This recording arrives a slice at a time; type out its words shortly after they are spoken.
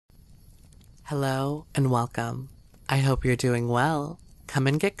Hello and welcome. I hope you're doing well. Come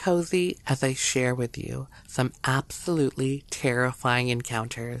and get cozy as I share with you some absolutely terrifying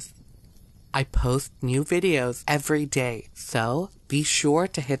encounters. I post new videos every day, so be sure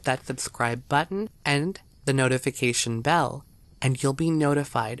to hit that subscribe button and the notification bell, and you'll be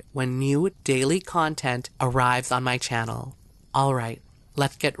notified when new daily content arrives on my channel. Alright,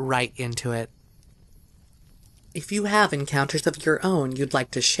 let's get right into it. If you have encounters of your own you'd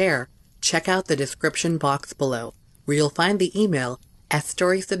like to share, check out the description box below, where you'll find the email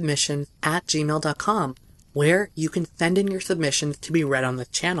sstoriessubmissions@gmail.com, where you can send in your submissions to be read on the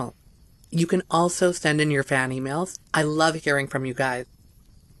channel. You can also send in your fan emails. I love hearing from you guys.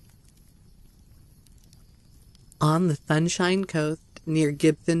 On the Sunshine Coast near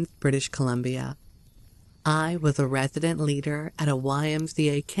Gibson, British Columbia, I was a resident leader at a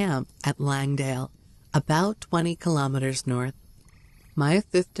YMCA camp at Langdale, about 20 kilometers north. My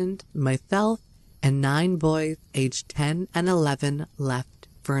assistant, myself, and 9 boys aged 10 and 11 left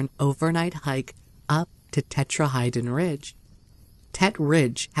for an overnight hike up to Tetrahydron Ridge. Tet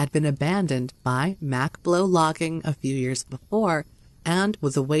Ridge had been abandoned by Macblow logging a few years before and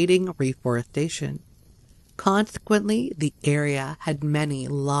was awaiting reforestation. Consequently, the area had many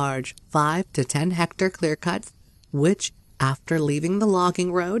large 5 to 10 hectare clearcuts, which, after leaving the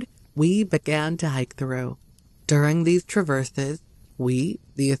logging road, we began to hike through. During these traverses, we,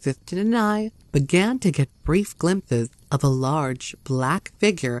 the assistant and I, began to get brief glimpses of a large black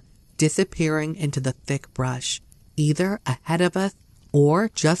figure disappearing into the thick brush, either ahead of us or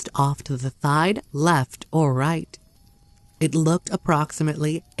just off to the side, left or right. It looked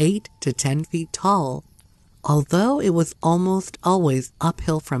approximately 8 to 10 feet tall, although it was almost always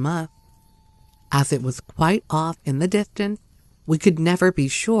uphill from us. As it was quite off in the distance, we could never be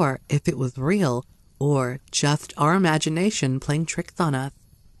sure if it was real or just our imagination playing tricks on us.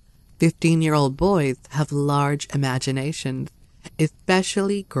 15-year-old boys have large imaginations,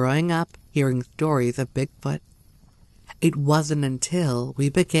 especially growing up hearing stories of Bigfoot. It wasn't until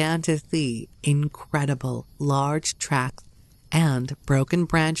we began to see incredible large tracks and broken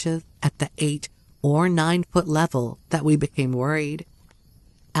branches at the 8 or 9 foot level that we became worried.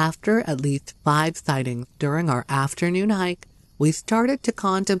 After at least 5 sightings during our afternoon hike, we started to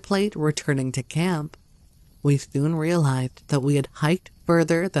contemplate returning to camp. We soon realized that we had hiked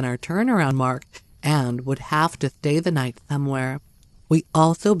further than our turnaround mark and would have to stay the night somewhere. We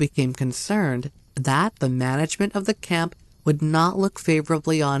also became concerned that the management of the camp would not look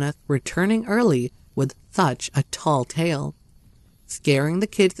favorably on us returning early with such a tall tale, scaring the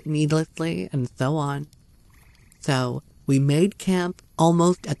kids needlessly and so on. So we made camp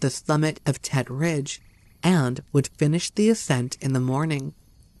almost at the summit of Tet Ridge and would finish the ascent in the morning.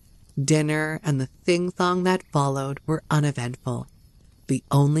 Dinner and the sing-song that followed were uneventful. The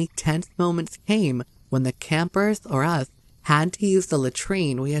only tense moments came when the campers or us had to use the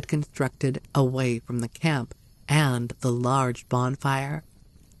latrine we had constructed away from the camp and the large bonfire.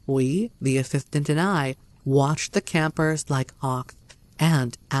 We, the assistant and I, watched the campers like hawks,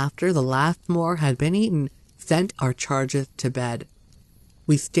 and after the last more had been eaten, sent our charges to bed.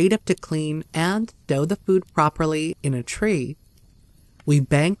 We stayed up to clean and stow the food properly in a tree. We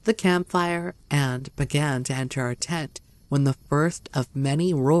banked the campfire and began to enter our tent when the first of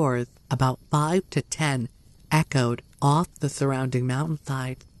many roars, about 5 to 10, echoed off the surrounding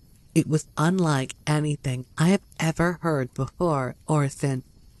mountainside. It was unlike anything I have ever heard before or since,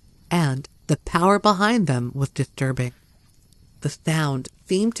 and the power behind them was disturbing. The sound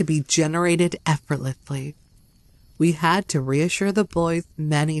seemed to be generated effortlessly. We had to reassure the boys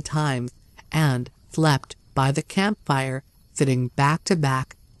many times and slept by the campfire, sitting back to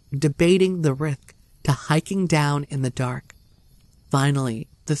back, debating the risk to hiking down in the dark. Finally,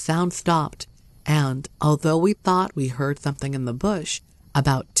 the sound stopped, and although we thought we heard something in the bush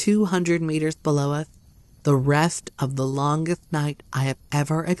about 200 meters below us, the rest of the longest night I have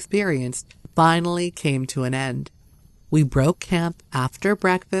ever experienced finally came to an end. We broke camp after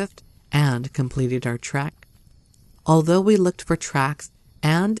breakfast and completed our trek. Although we looked for tracks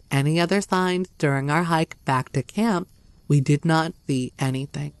and any other signs during our hike back to camp, we did not see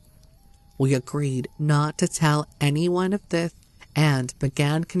anything. We agreed not to tell anyone of this and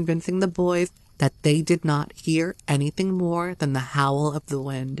began convincing the boys that they did not hear anything more than the howl of the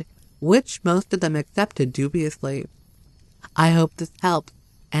wind, which most of them accepted dubiously. I hope this helps,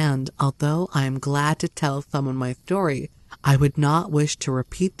 and although I am glad to tell someone my story, I would not wish to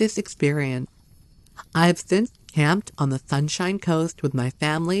repeat this experience. I have since camped on the Sunshine Coast with my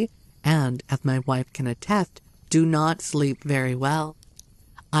family and, as my wife can attest, do not sleep very well.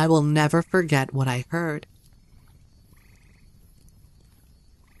 I will never forget what I heard.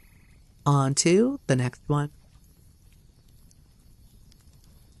 On to the next one.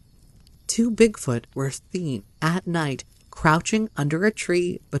 2 Bigfoot were seen at night crouching under a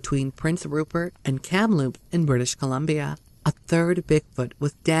tree between Prince Rupert and Kamloops in British Columbia. A third Bigfoot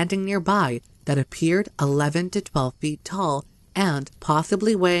was standing nearby that appeared 11 to 12 feet tall and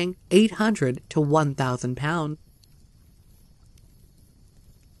possibly weighing 800 to 1,000 pounds.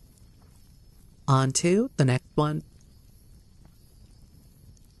 On to the next one.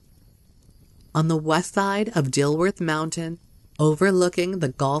 On the west side of Dilworth Mountain, overlooking the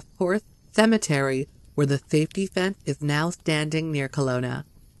golf course cemetery where the safety fence is now standing near Kelowna.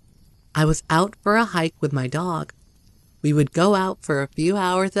 I was out for a hike with my dog. We would go out for a few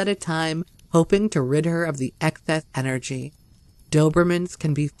hours at a time, hoping to rid her of the excess energy. Dobermans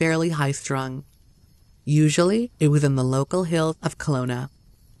can be fairly high-strung. Usually, it was in the local hills of Kelowna.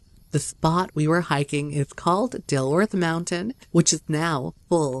 The spot we were hiking is called Dilworth Mountain, which is now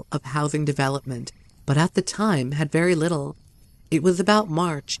full of housing development, but at the time had very little. It was about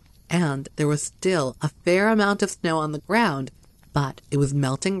March, and there was still a fair amount of snow on the ground, but it was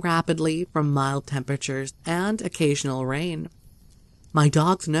melting rapidly from mild temperatures and occasional rain. My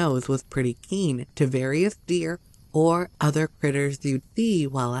dog's nose was pretty keen to various deer or other critters you'd see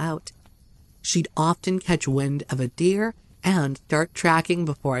while out. She'd often catch wind of a deer and start tracking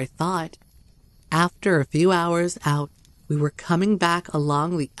before I saw it. After a few hours out, we were coming back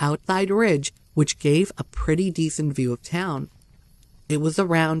along the outside ridge, which gave a pretty decent view of town. It was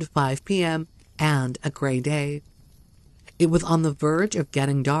around 5 p.m. and a gray day. It was on the verge of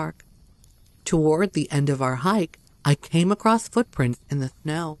getting dark. Toward the end of our hike, I came across footprints in the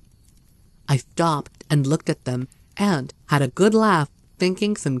snow. I stopped and looked at them and had a good laugh,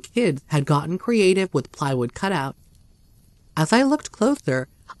 thinking some kids had gotten creative with plywood cutouts. As I looked closer,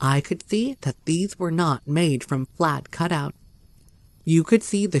 I could see that these were not made from flat cutouts. You could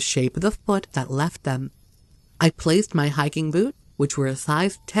see the shape of the foot that left them. I placed my hiking boots, which were a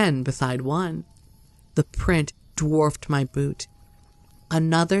size 10, beside one. The print dwarfed my boot.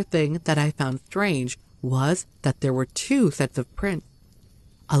 Another thing that I found strange was that there were 2 sets of prints,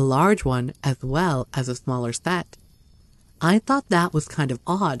 a large one as well as a smaller set. I thought that was kind of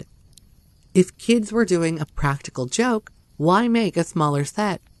odd. If kids were doing a practical joke, why make a smaller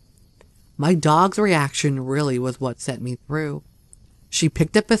set? My dog's reaction really was what set me through. She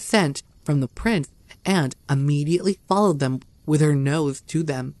picked up a scent from the prints and immediately followed them with her nose to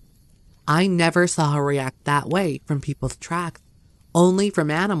them. I never saw her react that way from people's tracks, only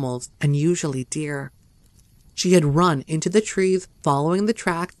from animals and usually deer. She had run into the trees following the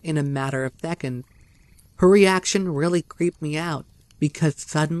tracks in a matter of seconds. Her reaction really creeped me out because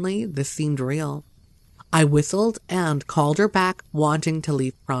suddenly this seemed real. I whistled and called her back, wanting to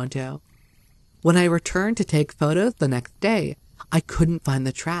leave pronto. When I returned to take photos the next day, I couldn't find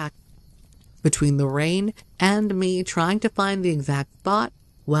the track. Between the rain and me trying to find the exact spot,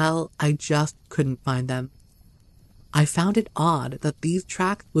 well, I just couldn't find them. I found it odd that these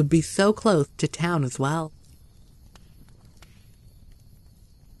tracks would be so close to town as well.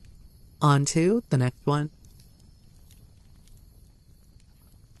 On to the next one.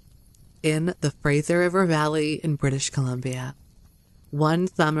 In the Fraser River Valley in British Columbia. One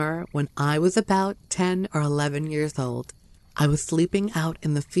summer, when I was about 10 or 11 years old, I was sleeping out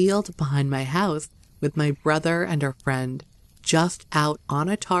in the field behind my house with my brother and our friend, just out on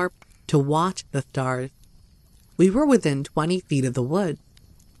a tarp to watch the stars. We were within 20 feet of the woods.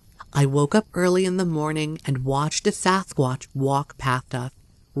 I woke up early in the morning and watched a Sasquatch walk past us,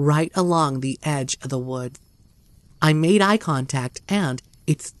 right along the edge of the woods. I made eye contact and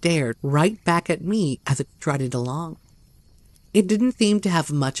it stared right back at me as it strutted along. It didn't seem to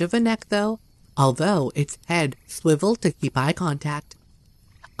have much of a neck though, although its head swiveled to keep eye contact.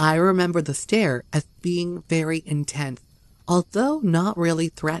 I remember the stare as being very intense, although not really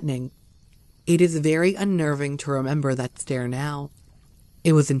threatening. It is very unnerving to remember that stare now.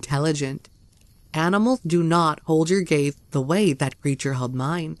 It was intelligent. Animals do not hold your gaze the way that creature held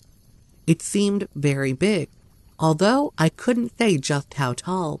mine. It seemed very big, although I couldn't say just how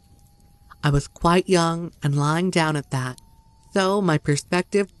tall. I was quite young and lying down at that, so my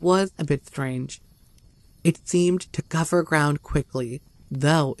perspective was a bit strange. It seemed to cover ground quickly,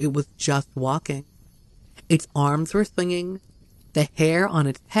 though it was just walking. Its arms were swinging. The hair on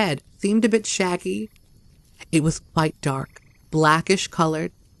its head seemed a bit shaggy. It was quite dark, blackish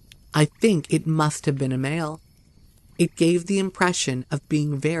colored. I think it must have been a male. It gave the impression of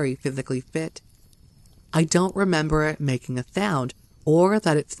being very physically fit. I don't remember it making a sound or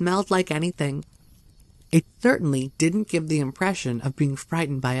that it smelled like anything. It certainly didn't give the impression of being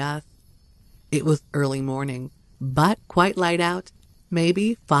frightened by us. It was early morning, but quite light out.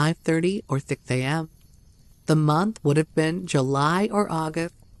 maybe 5:30 or 6 a.m. The month would have been July or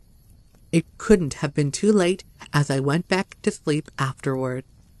August. It couldn't have been too late as I went back to sleep afterward.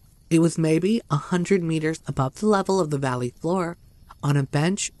 It was maybe 100 meters above the level of the valley floor, on a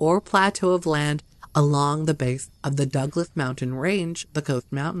bench or plateau of land along the base of the Douglas Mountain Range, the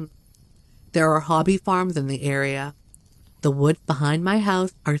Coast Mountains. There are hobby farms in the area. The woods behind my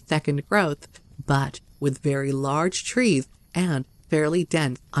house are second growth, but with very large trees and fairly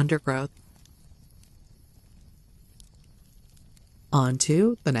dense undergrowth. On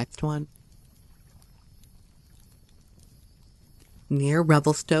to the next one. Near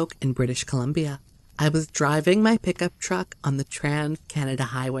Revelstoke in British Columbia, I was driving my pickup truck on the Trans-Canada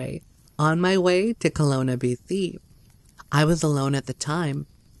Highway on my way to Kelowna, BC. I was alone at the time.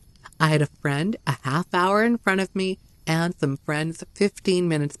 I had a friend a half hour in front of me and some friends 15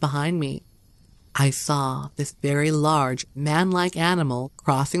 minutes behind me. I saw this very large, man-like animal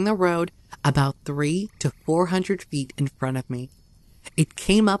crossing the road about 300 to 400 feet in front of me. It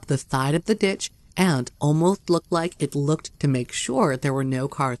came up the side of the ditch and almost looked like it looked to make sure there were no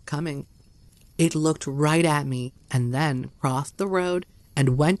cars coming. It looked right at me and then crossed the road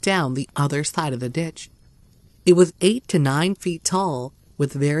and went down the other side of the ditch. It was 8 to 9 feet tall,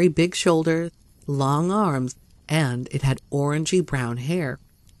 with very big shoulders, long arms, and it had orangey brown hair.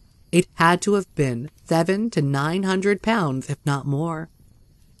 It had to have been 700 to 900 pounds, if not more.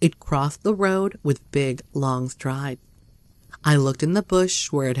 It crossed the road with big, long strides. I looked in the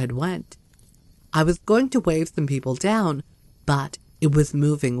bush where it had went. I was going to wave some people down, but it was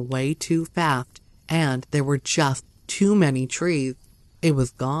moving way too fast, and there were just too many trees. It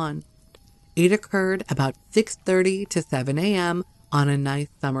was gone. It occurred about 6:30 to 7 a.m. on a nice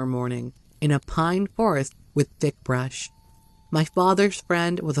summer morning in a pine forest with thick brush. My father's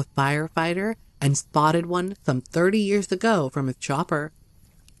friend was a firefighter and spotted one some 30 years ago from his chopper.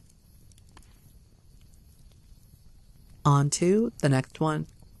 On to the next one.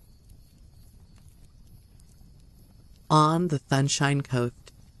 On the Sunshine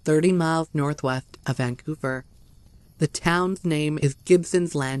Coast, 30 miles northwest of Vancouver. The town's name is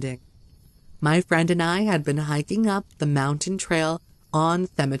Gibson's Landing. My friend and I had been hiking up the mountain trail on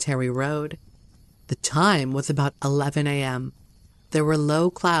Cemetery Road. The time was about 11 a.m. There were low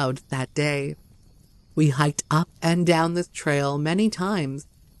clouds that day. We hiked up and down this trail many times.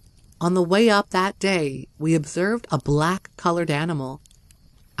 On the way up that day, we observed a black-colored animal.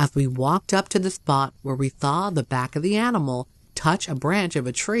 As we walked up to the spot where we saw the back of the animal touch a branch of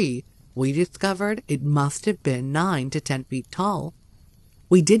a tree, we discovered it must have been 9 to 10 feet tall.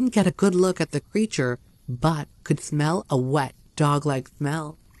 We didn't get a good look at the creature, but could smell a wet, dog-like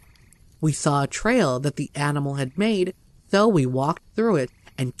smell. We saw a trail that the animal had made, so we walked through it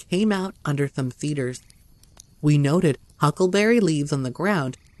and came out under some cedars. We noted huckleberry leaves on the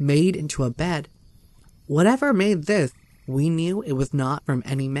ground made into a bed. Whatever made this, we knew it was not from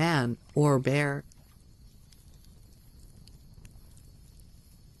any man or bear.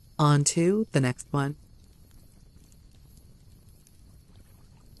 On to the next one.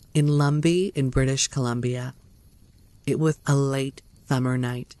 In Lumbee in British Columbia. It was a late summer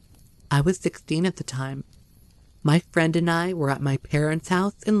night. I was 16 at the time. My friend and I were at my parents'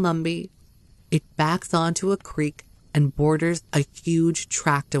 house in Lumbee. It backs onto a creek and borders a huge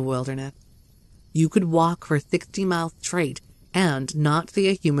tract of wilderness. You could walk for 60 miles straight and not see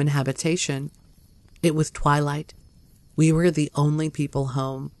a human habitation. It was twilight. We were the only people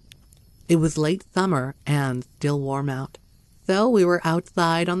home. It was late summer and still warm out, so we were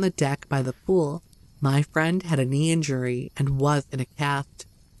outside on the deck by the pool. My friend had a knee injury and was in a cast.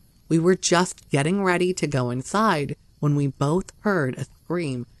 We were just getting ready to go inside when we both heard a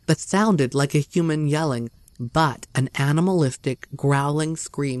scream that sounded like a human yelling, but an animalistic, growling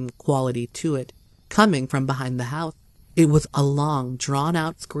scream quality to it, coming from behind the house. It was a long,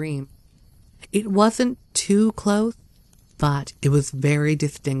 drawn-out scream. It wasn't too close, but it was very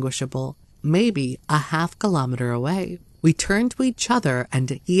distinguishable, maybe a half-kilometer away. We turned to each other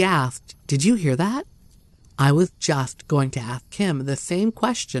and he asked, "Did you hear that?" I was just going to ask him the same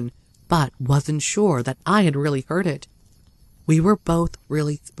question, but wasn't sure that I had really heard it. We were both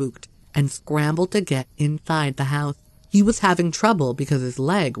really spooked and scrambled to get inside the house. He was having trouble because his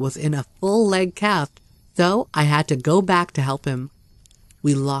leg was in a full leg cast, so I had to go back to help him.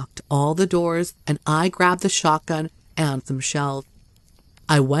 We locked all the doors and I grabbed the shotgun and some shells.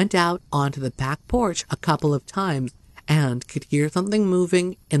 I went out onto the back porch a couple of times and could hear something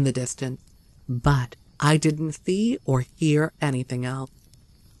moving in the distance, but I didn't see or hear anything else.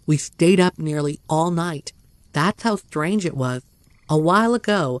 We stayed up nearly all night. That's how strange it was. A while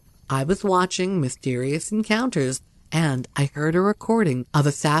ago, I was watching Mysterious Encounters, and I heard a recording of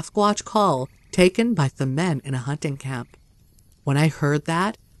a Sasquatch call taken by some men in a hunting camp. When I heard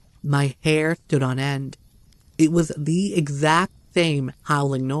that, my hair stood on end. It was the exact same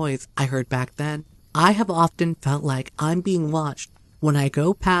howling noise I heard back then. I have often felt like I'm being watched when I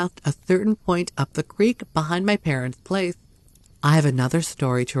go past a certain point up the creek behind my parents' place. I have another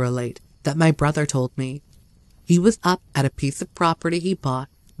story to relate that my brother told me. He was up at a piece of property he bought,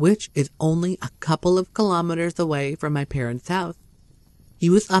 which is only a couple of kilometers away from my parents' house. He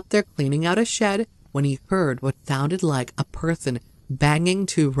was up there cleaning out a shed when he heard what sounded like a person banging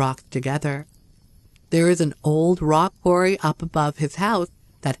two rocks together. There is an old rock quarry up above his house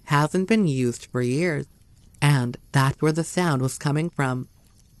that hasn't been used for years, and that's where the sound was coming from.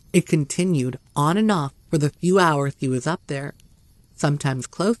 It continued on and off for the few hours he was up there, sometimes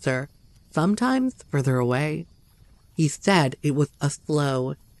closer, sometimes further away. He said it was a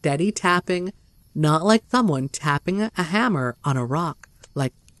slow, steady tapping, not like someone tapping a hammer on a rock,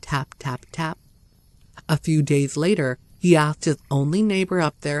 like tap, tap, tap. A few days later, he asked his only neighbor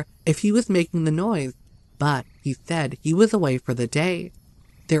up there if he was making the noise, but he said he was away for the day.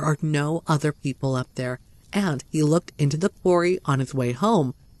 There are no other people up there, and he looked into the quarry on his way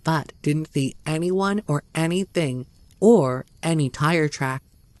home, but didn't see anyone or anything, or any tire tracks.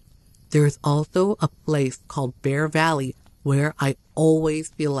 There is also a place called Bear Valley where I always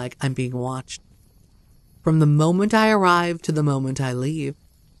feel like I'm being watched. From the moment I arrive to the moment I leave.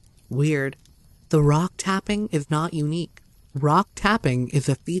 Weird. The rock tapping is not unique. Rock tapping is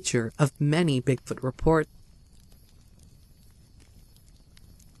a feature of many Bigfoot reports.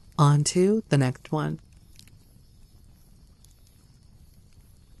 On to the next one.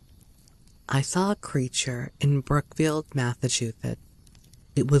 I saw a creature in Brookfield, Massachusetts.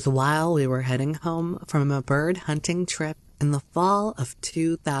 It was while we were heading home from a bird hunting trip in the fall of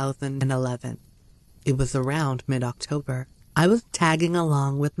 2011. It was around mid-October. I was tagging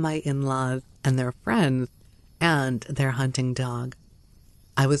along with my in-laws and their friends and their hunting dog.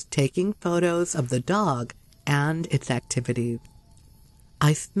 I was taking photos of the dog and its activities.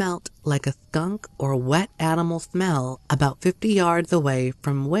 I smelt like a skunk or wet animal smell about 50 yards away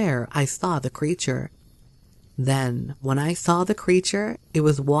from where I saw the creature. Then, when I saw the creature, it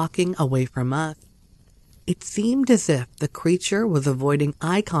was walking away from us. It seemed as if the creature was avoiding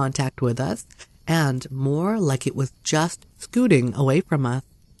eye contact with us, and more like it was just scooting away from us.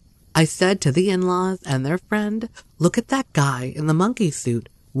 I said to the in-laws and their friend, "Look at that guy in the monkey suit,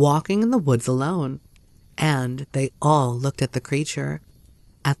 walking in the woods alone." And they all looked at the creature.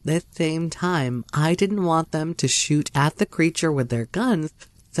 At this same time, I didn't want them to shoot at the creature with their guns,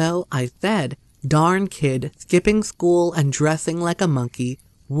 so I said, "Darn kid, skipping school and dressing like a monkey,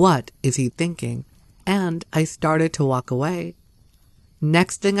 what is he thinking?" And I started to walk away.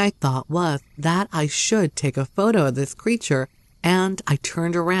 Next thing I thought was that I should take a photo of this creature, and I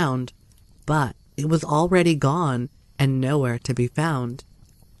turned around, but it was already gone and nowhere to be found.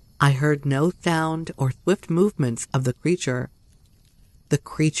 I heard no sound or swift movements of the creature. The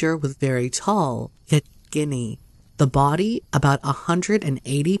creature was very tall, yet skinny. The body about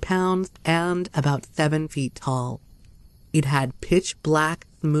 180 pounds and about 7 feet tall. It had pitch black,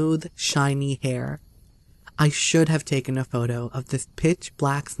 smooth, shiny hair. I should have taken a photo of this pitch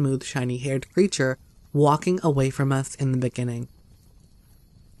black, smooth, shiny-haired creature walking away from us in the beginning.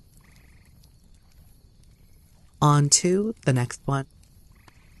 On to the next one.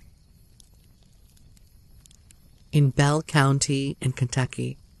 In Bell County in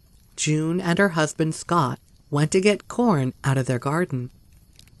Kentucky, June and her husband Scott went to get corn out of their garden.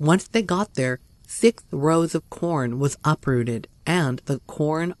 Once they got there, 6 rows of corn was uprooted and the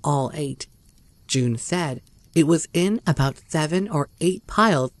corn all ate. June said it was in about 7 or 8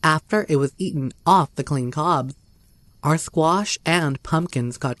 piles after it was eaten off the clean cobs. Our squash and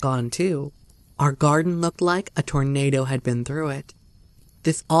pumpkins got gone too. Our garden looked like a tornado had been through it.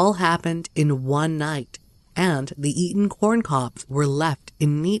 This all happened in one night, and the eaten corn cobs were left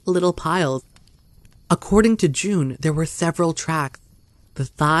in neat little piles. According to June, there were several tracks. The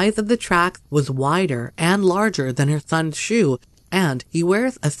size of the tracks was wider and larger than her son's shoe, and he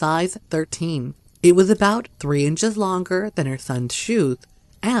wears a size 13. It was about 3 inches longer than her son's shoes,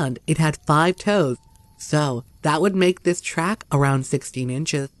 and it had 5 toes, so that would make this track around 16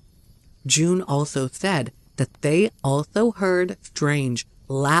 inches. June also said that they also heard strange,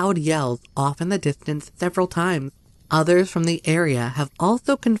 loud yells off in the distance several times. Others from the area have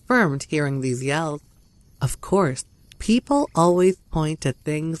also confirmed hearing these yells. Of course, people always point to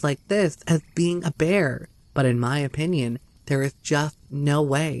things like this as being a bear, but in my opinion, there is just no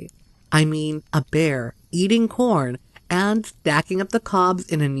way. I mean, a bear eating corn and stacking up the cobs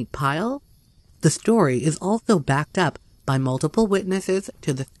in a neat pile? The story is also backed up by multiple witnesses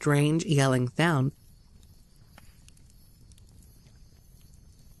to the strange yelling sound.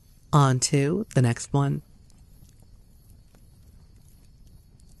 On to the next one.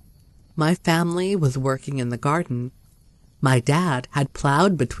 My family was working in the garden. My dad had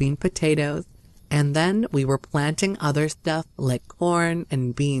plowed between potatoes, and then we were planting other stuff like corn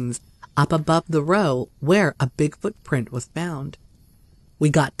and beans up above the row where a Bigfoot print was found. We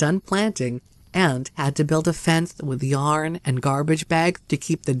got done planting and had to build a fence with yarn and garbage bags to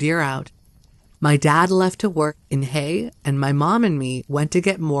keep the deer out. My dad left to work in hay, and my mom and me went to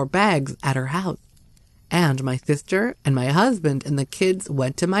get more bags at her house. And my sister and my husband and the kids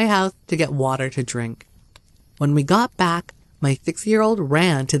went to my house to get water to drink. When we got back, my 6-year-old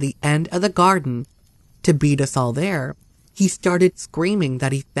ran to the end of the garden to beat us all there. He started screaming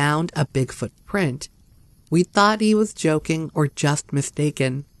that he found a Bigfoot print. We thought he was joking or just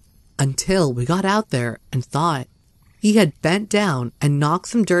mistaken, until we got out there and saw it. He had bent down and knocked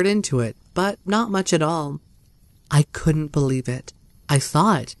some dirt into it, but not much at all. I couldn't believe it. I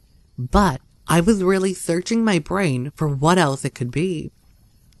saw it, but I was really searching my brain for what else it could be.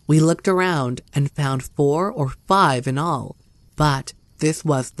 We looked around and found 4 or 5 in all, but this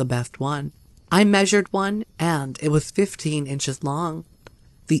was the best one. I measured one, and it was 15 inches long.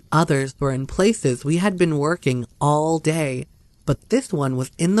 The others were in places we had been working all day, but this one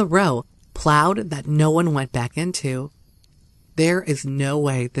was in the row, plowed that no one went back into. There is no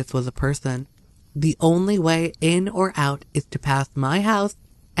way this was a person. The only way in or out is to pass my house,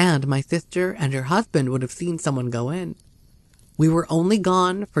 and my sister and her husband would have seen someone go in. We were only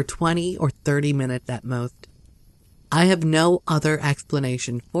gone for 20 or 30 minutes at most. I have no other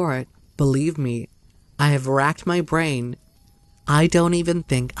explanation for it. Believe me, I have racked my brain. I don't even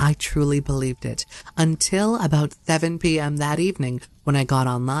think I truly believed it until about 7 p.m. that evening when I got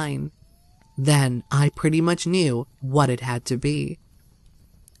online. Then I pretty much knew what it had to be.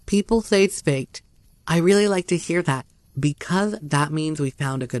 People say it's faked. I really like to hear that because that means we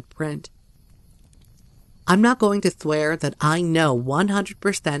found a good print. I'm not going to swear that I know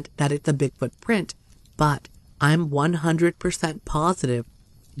 100% that it's a Bigfoot print, but I'm 100% positive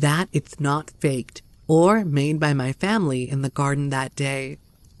that it's not faked or made by my family in the garden that day.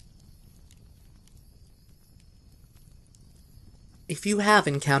 If you have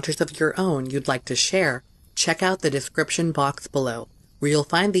encounters of your own you'd like to share, check out the description box below, where you'll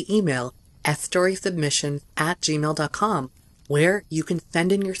find the email sstoriessubmissions@gmail.com, where you can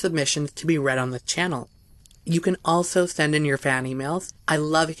send in your submissions to be read on this channel. You can also send in your fan emails. I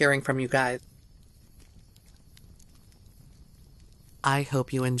love hearing from you guys. I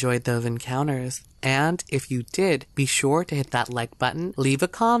hope you enjoyed those encounters, and if you did, be sure to hit that like button, leave a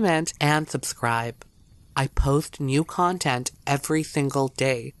comment, and subscribe. I post new content every single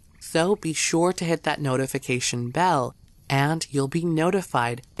day, so be sure to hit that notification bell, and you'll be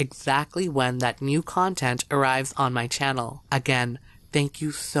notified exactly when that new content arrives on my channel. Again, thank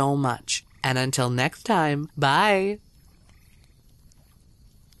you so much, and until next time, bye!